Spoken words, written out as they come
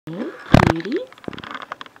Hey, cutie.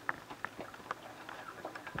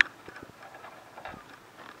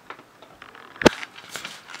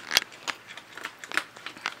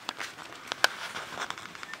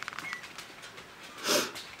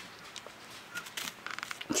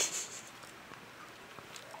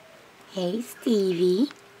 Hey, Stevie.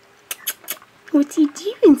 What you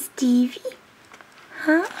doing, Stevie?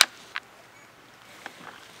 Huh?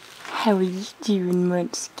 How are you doing,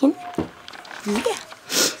 Munchkin? Yeah.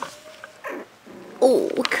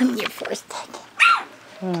 Oh, come here for a second.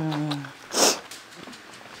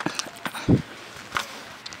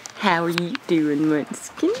 How are you doing,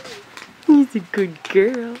 Munchkin? He's a good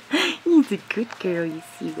girl. He's a good girl,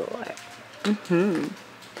 yes you are. Did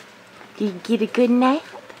you get a good nap?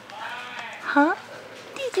 Huh?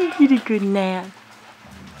 Did you get a good nap?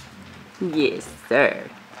 Yes, sir.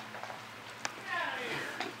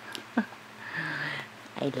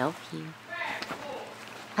 I love you.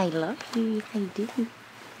 I love you, I do.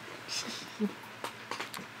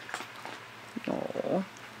 Oh.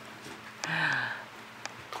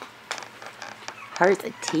 Hers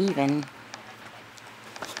a teething.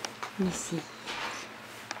 Let me see.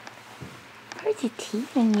 Hers a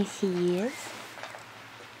teething, yes he is.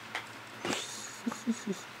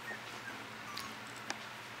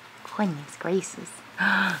 Goodness gracious.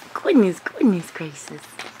 Goodness gracious.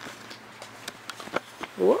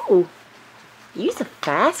 Whoa. You're a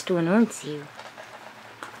fast one, aren't you?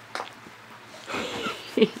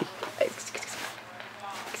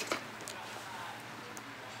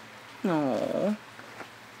 No.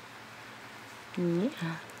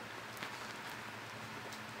 Yeah.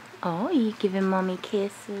 Oh, you giving mommy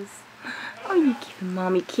kisses? Oh, you giving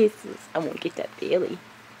mommy kisses? I want to get that belly.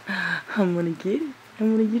 I'm gonna get it.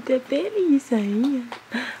 I'm gonna get that belly. Yes, I am.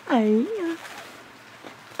 I am.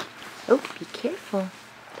 Oh, be careful.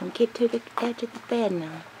 Don't get to the edge of the bed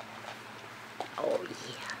now. Oh,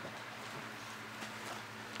 yeah.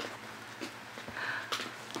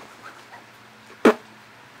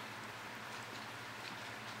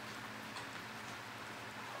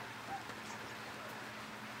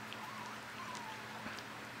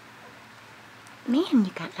 Man,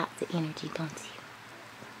 you got lots of energy, don't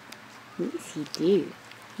you? Yes, you do.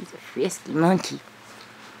 He's a frisky monkey.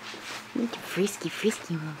 You're a frisky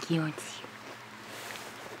monkey, aren't you?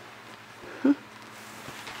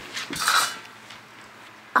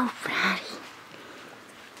 Alrighty.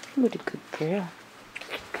 What a good girl.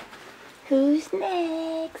 Who's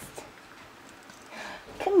next?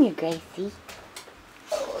 Come here, Gracie.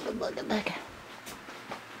 Oh, the bugger.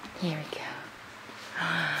 Here we go.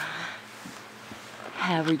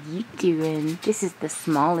 How are you doing? This is the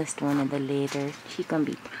smallest one of the litter. She's gonna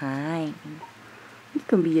be tiny. You're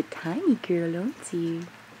gonna be a tiny girl, aren't you?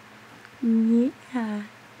 Yeah.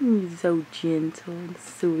 You're so gentle and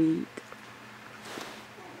sweet.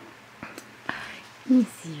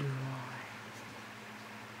 Yes, you are.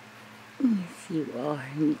 Yes, you are.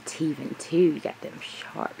 And you're teething too. You got them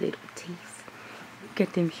sharp little teeth. You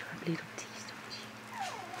got them sharp little teeth,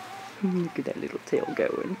 don't you? Look at that little tail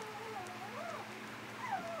going.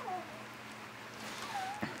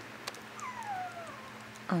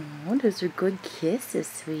 Oh, those are good kisses,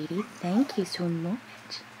 sweetie. Thank you so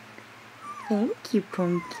much. Thank you,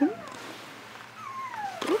 Pumpkin.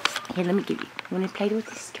 Oops. Here, let me give you. You want to play with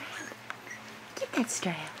this strap? Get that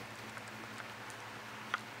strap.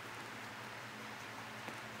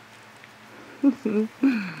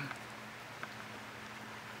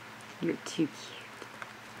 You're too cute.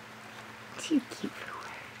 Too cute for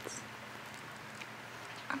words.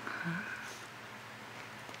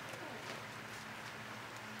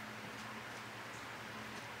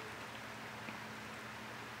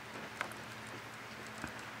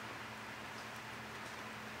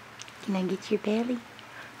 Can I get your belly?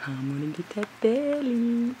 I'm gonna get that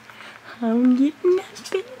belly. I'm getting that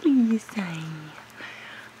belly, you say.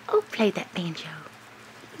 Oh, play that banjo.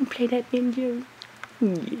 You can play that banjo.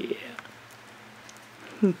 Yeah.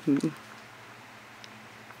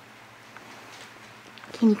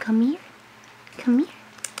 Can you come here? Come here.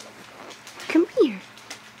 Come here.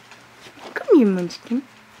 Come here, Munchkin.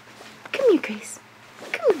 Come here, Grace.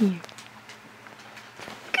 Come here.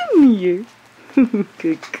 Come here.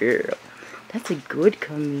 Good girl. That's a good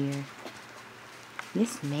come here.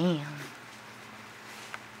 Yes, ma'am.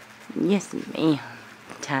 Yes, ma'am.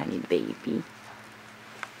 Tiny baby.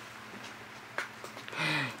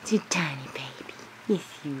 It's a tiny baby. Yes,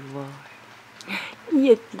 you are.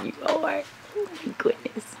 Yes, you are. Oh, my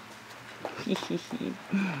goodness.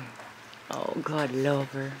 Oh, God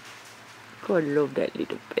love her. God love that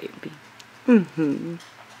little baby.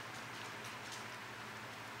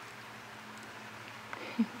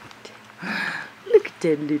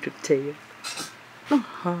 that little tail.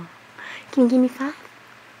 Can you give me 5?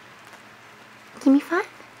 Give me 5?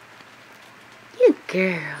 Good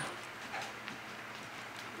girl.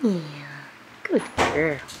 Yeah, good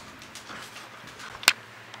girl.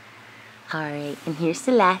 Alright, and here's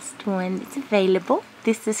the last one that's available.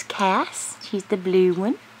 This is Cass. She's the blue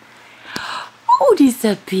one. Oh, this is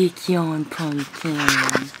a big yawn pumpkin.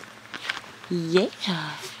 Yeah.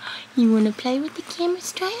 You want to play with the camera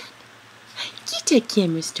strap? Get that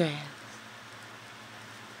camera strap.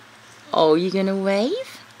 Oh, you gonna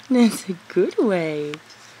wave? That's a good wave.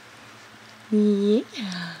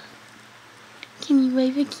 Yeah. Can you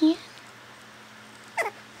wave again?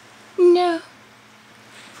 No.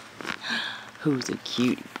 Who's a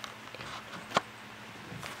cutie?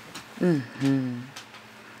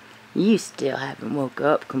 You still haven't woke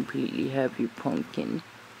up completely, have you, pumpkin?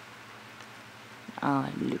 Oh,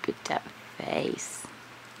 look at that face.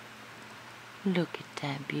 Look at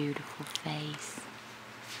that beautiful face.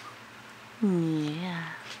 Yeah.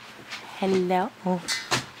 Hello.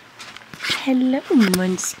 Hello,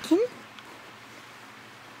 Munchkin.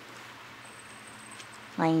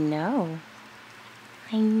 I know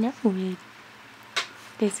it.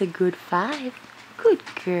 That's a good 5. Good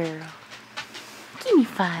girl. Give me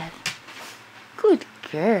 5. Good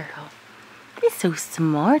girl. That's so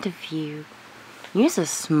smart of you. You're so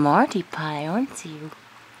smarty pie, aren't you?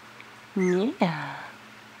 Yeah.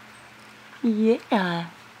 Yeah.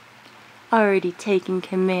 Already taking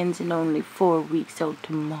commands and only 4 weeks old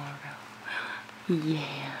tomorrow.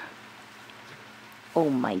 Yeah. Oh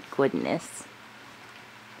my goodness.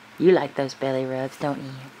 You like those belly rubs, don't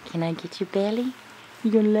you? Can I get your belly?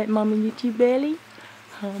 You gonna let Mommy get your belly?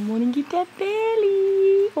 I wanna get that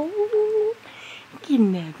belly. Oh, get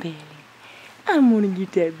in that belly. I wanna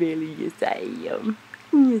get that belly. Yes, I am.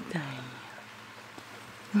 Yes, I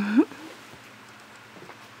am.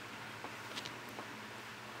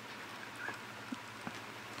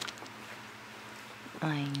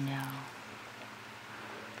 I know.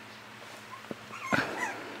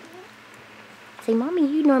 Say, Mommy,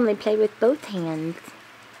 you normally play with both hands.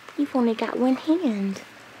 You've only got one hand.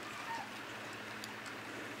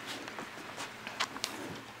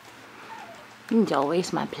 You're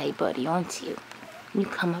always my play buddy, aren't you? You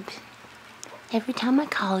come up, every time I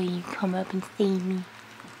call you, you come up and see me.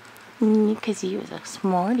 Because you're a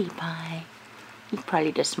smarty pie. You're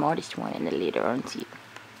probably the smartest one in the litter, aren't you?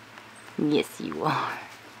 Yes, you are.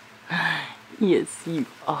 Yes, you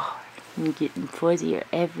are. You're getting fuzzier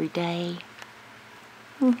every day.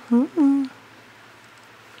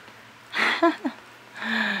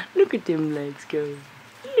 Look at them legs go.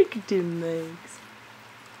 Look at them legs.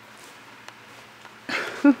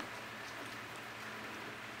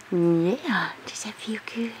 Yeah, does that feel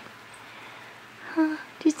good? Huh?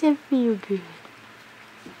 Does that feel good?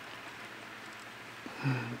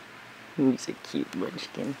 He's a cute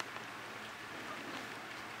munchkin.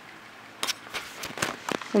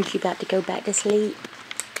 Aren't you about to go back to sleep?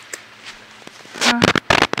 Huh?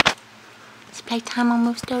 Is playtime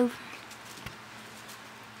almost over?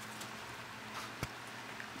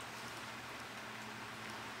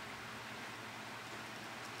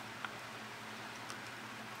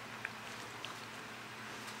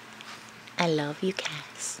 I love you,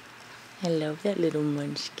 Cass. I love that little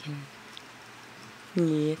munchkin.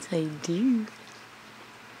 Yes, I do.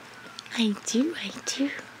 I do, I do.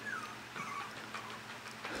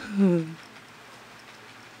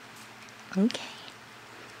 Okay.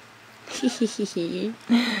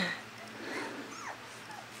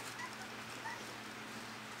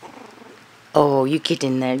 Oh, you get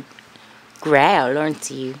in there. Growl, aren't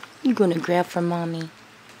you? You gonna growl for Mommy?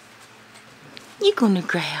 You gonna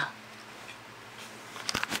growl?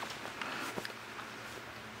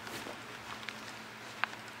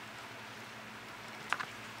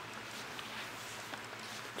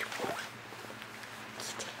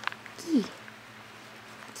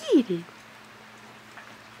 Get it.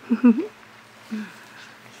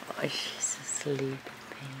 Oh, she's asleep,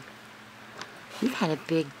 baby. You had a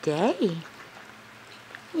big day.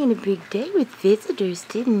 You had a big day with visitors,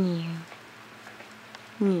 didn't you?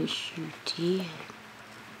 Yes, you did.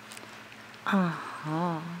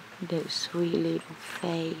 That sweet little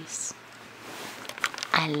face.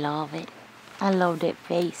 I love it. I love that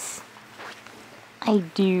face. I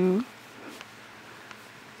do.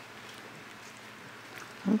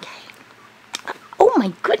 Okay. Oh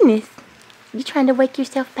my goodness. You trying to wake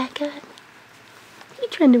yourself back up? You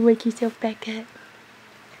trying to wake yourself back up?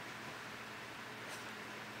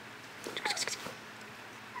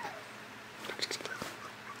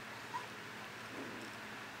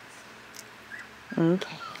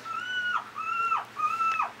 Okay.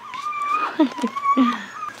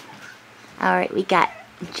 Alright, we got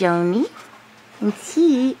Joni. And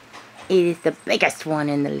she is the biggest one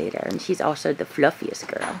in the litter. And she's also the fluffiest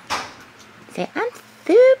girl. Say, I'm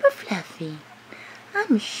super fluffy.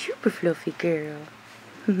 I'm a super fluffy girl.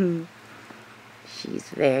 She's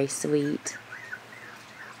very sweet.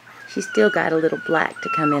 She's still got a little black to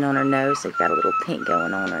come in on her nose, so got a little pink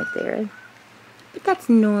going on right there. But that's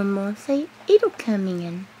normal. Say, it'll come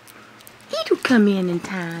in. It'll come in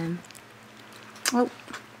time. Oh,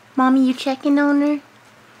 Mommy, you checking on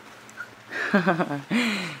her?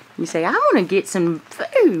 You say, I want to get some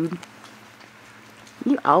food.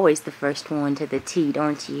 You're always the first one to the teat,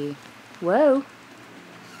 aren't you? Whoa.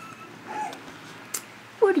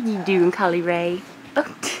 What are you doing, Collie Ray?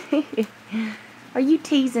 Oh, are you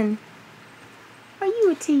teasing? Are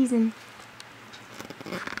you a teasing?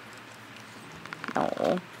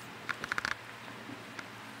 Oh,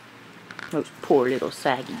 those poor little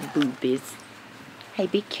saggy boobies. Hey,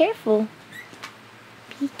 be careful.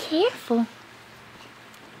 Be careful.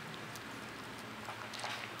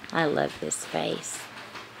 I love this face.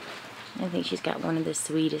 I think she's got one of the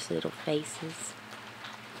sweetest little faces.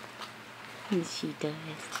 Yes, she does.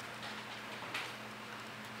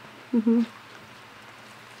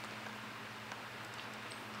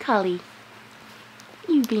 Collie,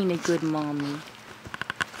 you being a good mommy.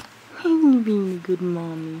 You being a good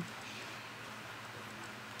mommy.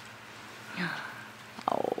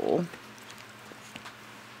 Oh.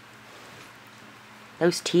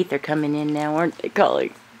 Those teeth are coming in now, aren't they,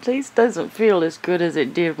 Collie? This doesn't feel as good as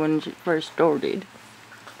it did when she first started.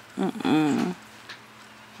 You're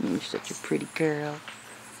such a pretty girl.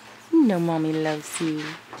 You know Mommy loves you.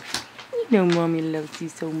 You know Mommy loves you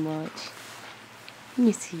so much.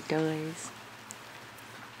 Yes, he does.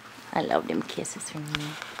 I love them kisses from you.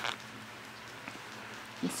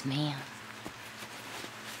 Yes, ma'am.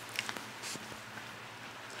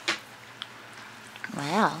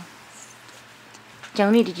 Wow.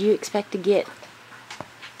 Joni, did you expect to get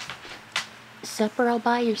supper all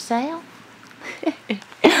by yourself?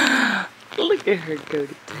 Look at her go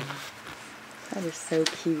to town. That is so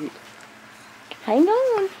cute. Hang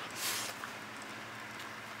on.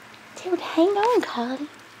 Dude, hang on, Collie.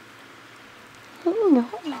 Hang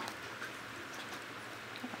on.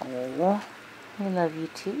 Oh, I love you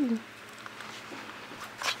too.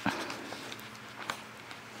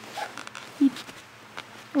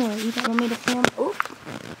 You don't want me to film? Oh.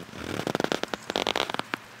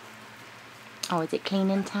 Oh, is it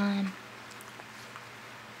cleaning time?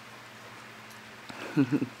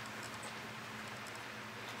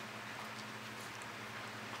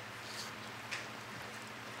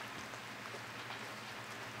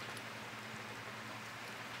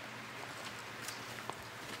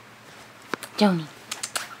 Joni.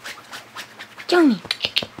 Joni.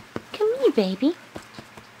 Come here, baby.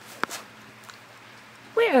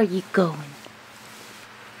 Where are you going?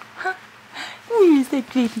 Huh? Where is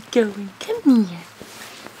that baby going? Come here.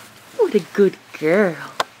 What a good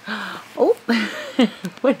girl. Oh,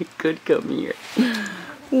 what a good come here.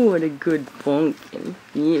 What a good pumpkin.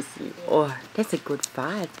 Yes, you are. That's a good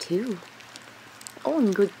 5, too. Oh,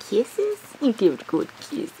 and good kisses? You give good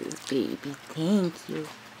kisses, baby. Thank you.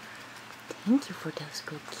 Thank you for those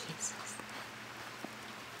good kisses.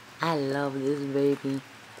 I love this baby.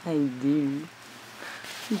 I do.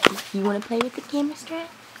 You want to play with the camera strap?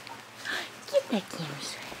 Get that camera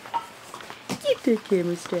strap. Get that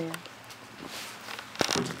camera strap.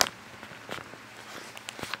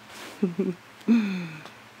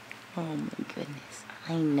 Oh my goodness.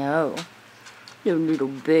 I know. Your little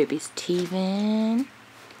baby's teething.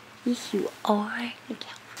 Yes, you are. Look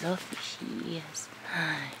how fluffy she is.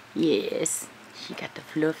 Yes, she got the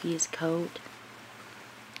fluffiest coat.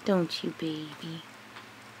 Don't you, baby?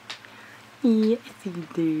 Yes, you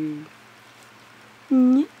do.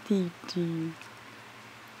 Yes, you do.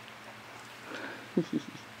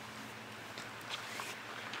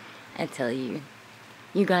 I tell you,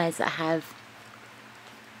 you guys that have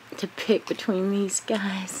to pick between these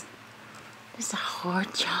guys, it's a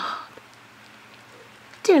hard job.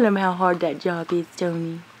 Tell them how hard that job is,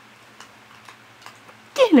 Joni.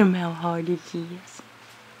 Tell them how hard it is.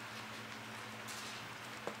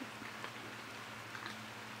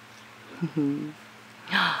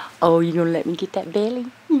 Oh, you gonna let me get that belly?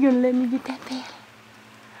 You gonna let me get that belly?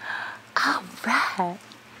 All right.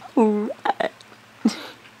 All right.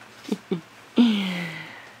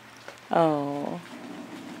 Oh.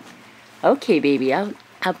 Okay, baby. I'll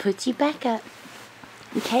put you back up.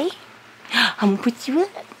 Okay? I'm gonna put you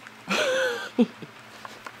up.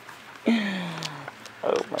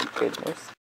 Oh my goodness.